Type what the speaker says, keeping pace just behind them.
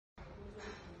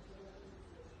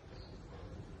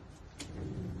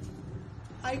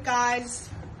Hi guys,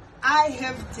 I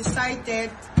have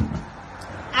decided,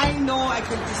 I know I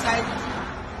can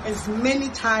decide as many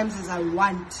times as I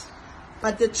want,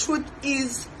 but the truth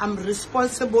is I'm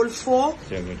responsible for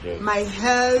my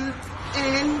health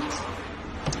and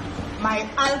my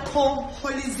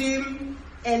alcoholism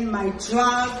and my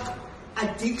drug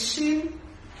addiction.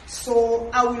 So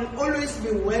I will always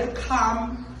be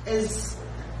welcome as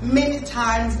many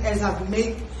times as I've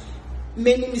made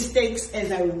many mistakes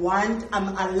as I want.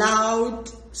 I'm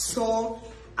allowed. So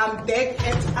I'm back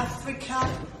at Africa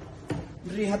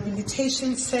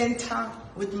Rehabilitation Center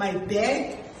with my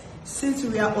bag. Since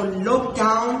we are on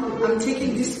lockdown, I'm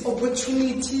taking this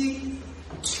opportunity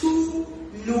to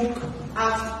look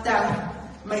after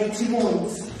my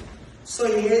demons. So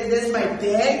here, there's my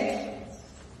bag,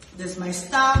 there's my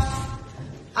stuff.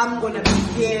 I'm gonna be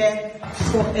here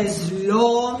for as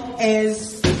long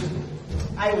as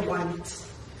I want.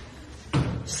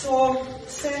 So,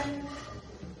 sir,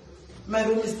 my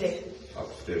room is there.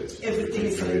 Upstairs. Everything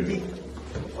is ready.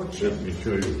 Okay. Let me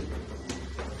show you.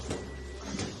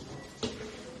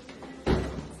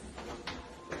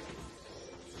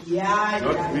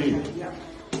 Not me. Yeah.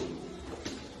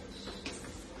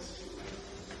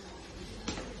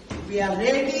 We are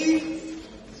ready.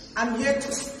 I'm here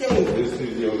to stay. This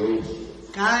is your room.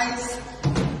 Guys,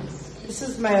 this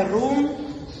is my room.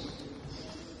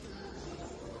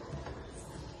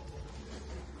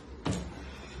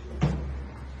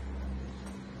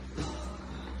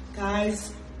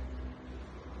 Guys,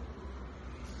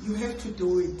 you have to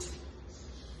do it.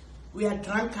 We are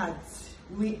drunkards.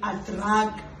 We are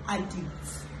drug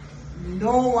addicts.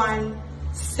 No one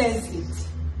says it.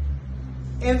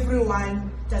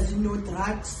 Everyone doesn't know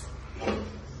drugs.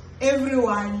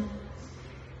 Everyone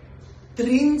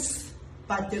drinks,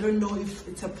 but they don't know if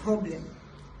it's a problem.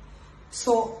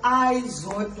 So I,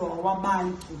 Zodwa,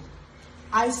 Wabantu,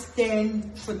 I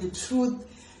stand for the truth,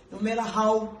 no matter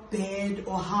how bad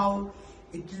or how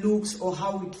it looks or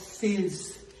how it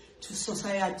feels to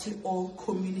society or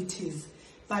communities.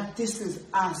 But this is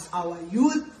us. Our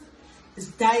youth is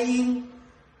dying.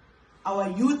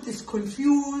 Our youth is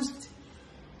confused.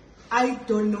 I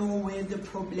don't know where the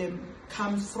problem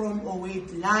comes from or where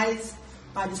it lies,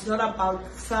 but it's not about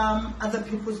some other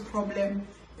people's problem.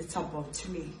 It's about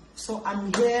me. So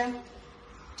I'm here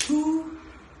to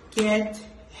get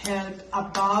help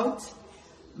about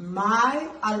my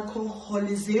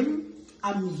alcoholism.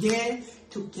 I'm here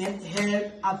to get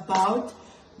help about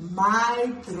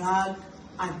my drug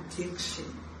addiction.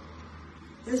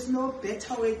 There's no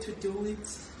better way to do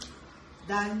it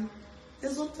than the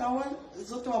Zodwa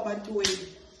Wabantu way.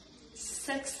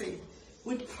 Sexy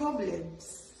with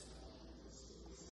problems.